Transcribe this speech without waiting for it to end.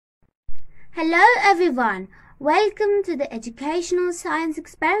Hello everyone, welcome to the Educational Science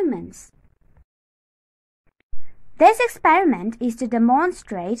Experiments. This experiment is to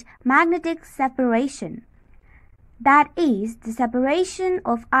demonstrate magnetic separation. That is, the separation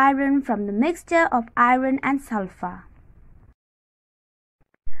of iron from the mixture of iron and sulfur.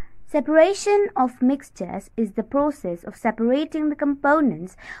 Separation of mixtures is the process of separating the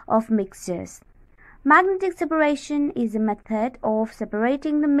components of mixtures. Magnetic separation is a method of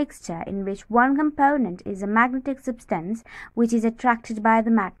separating the mixture in which one component is a magnetic substance which is attracted by the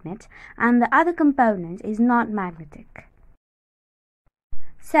magnet and the other component is not magnetic.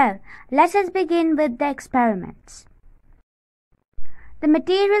 So, let us begin with the experiment. The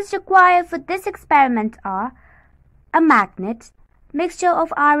materials required for this experiment are a magnet, mixture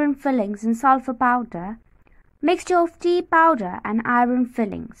of iron fillings and sulfur powder, mixture of tea powder and iron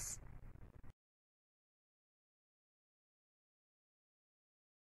fillings.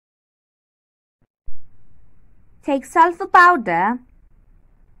 Take sulphur powder,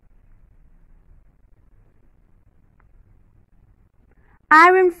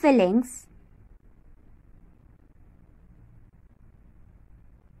 iron fillings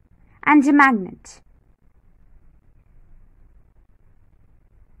and a magnet.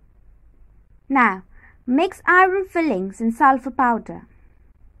 Now, mix iron fillings and sulphur powder.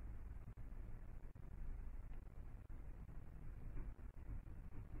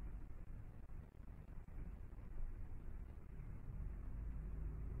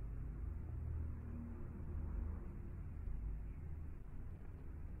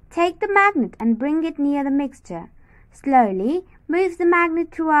 Take the magnet and bring it near the mixture. Slowly move the magnet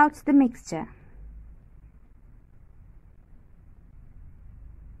throughout the mixture.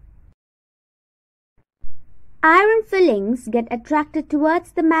 Iron fillings get attracted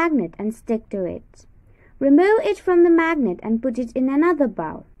towards the magnet and stick to it. Remove it from the magnet and put it in another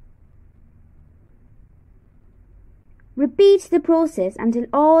bowl. Repeat the process until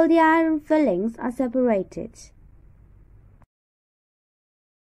all the iron fillings are separated.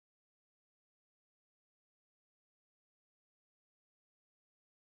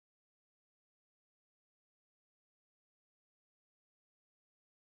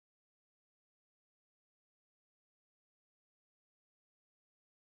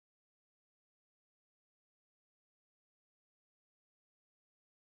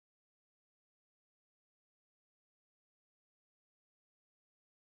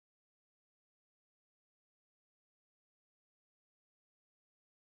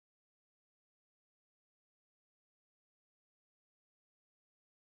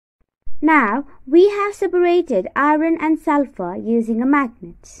 Now, we have separated iron and sulfur using a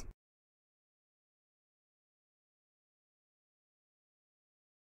magnet.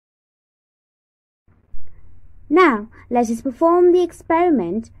 Now, let us perform the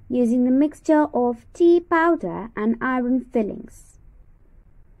experiment using the mixture of tea powder and iron fillings.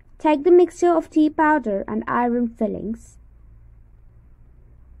 Take the mixture of tea powder and iron fillings.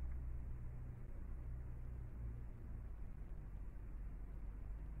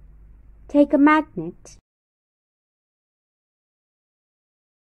 Take a magnet.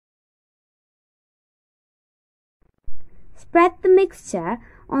 Spread the mixture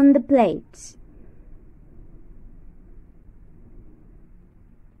on the plate.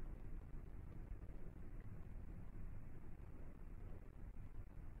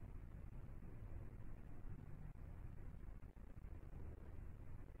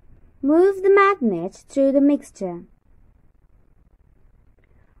 Move the magnet through the mixture.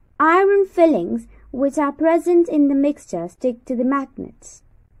 Iron fillings which are present in the mixture stick to the magnets.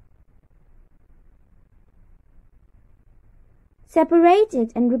 Separate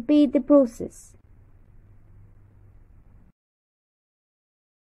it and repeat the process.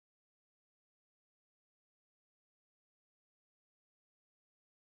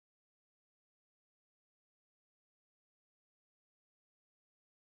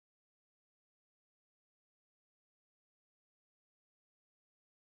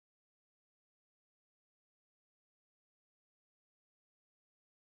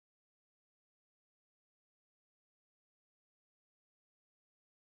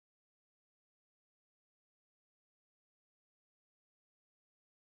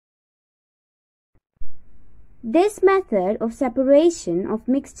 This method of separation of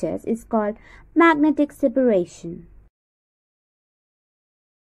mixtures is called magnetic separation.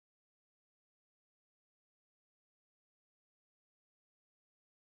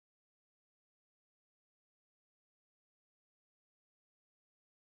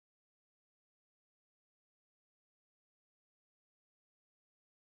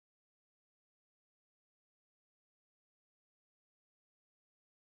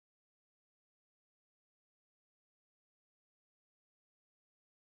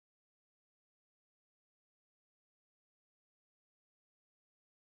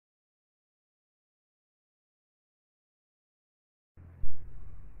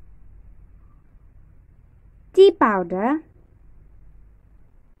 tea powder,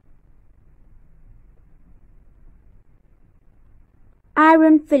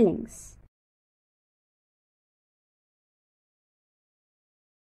 iron filings.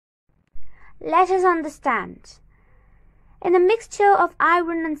 Let us understand. In a mixture of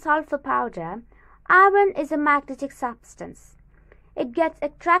iron and sulphur powder, iron is a magnetic substance. It gets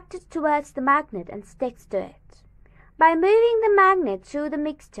attracted towards the magnet and sticks to it. By moving the magnet through the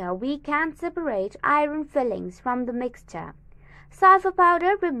mixture, we can separate iron fillings from the mixture. Sulphur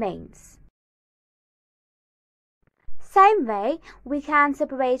powder remains. Same way, we can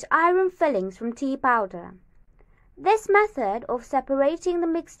separate iron fillings from tea powder. This method of separating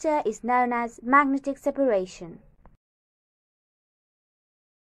the mixture is known as magnetic separation.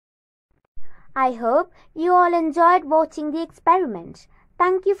 I hope you all enjoyed watching the experiment.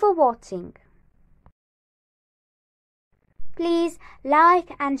 Thank you for watching. Please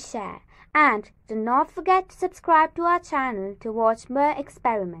like and share, and do not forget to subscribe to our channel to watch more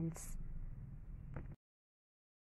experiments.